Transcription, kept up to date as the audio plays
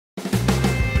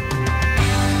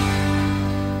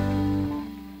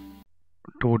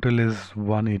total is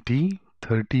 180,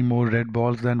 30 more red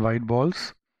balls than white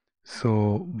balls.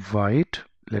 So white,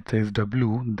 let's say, is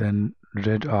W, then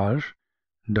red are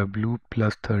W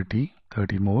plus 30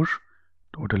 more.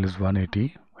 Total is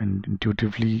 180, and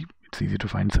intuitively it's easy to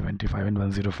find 75 and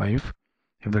 105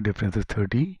 if the difference is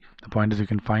 30. The point is you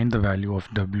can find the value of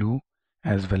W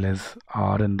as well as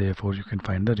R, and therefore you can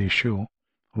find the ratio.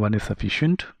 1 is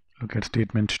sufficient. Look at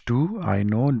statement 2. I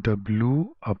know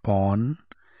W upon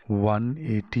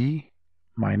 180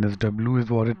 minus W is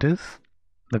what it is,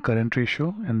 the current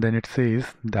ratio, and then it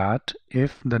says that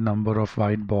if the number of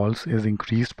white balls is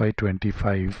increased by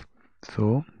 25,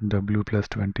 so W plus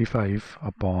 25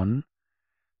 upon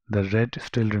the red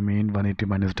still remain 180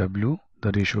 minus W,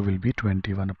 the ratio will be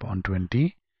 21 upon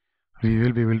 20. We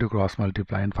will be able to cross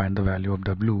multiply and find the value of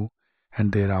W,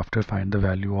 and thereafter find the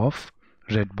value of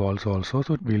red balls also.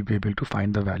 So we'll be able to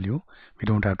find the value. We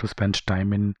don't have to spend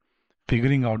time in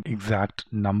figuring out exact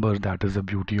number. That is the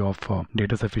beauty of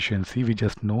data sufficiency. We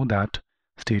just know that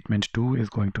statement 2 is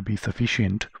going to be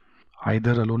sufficient.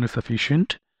 Either alone is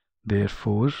sufficient.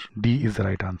 Therefore, D is the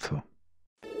right answer.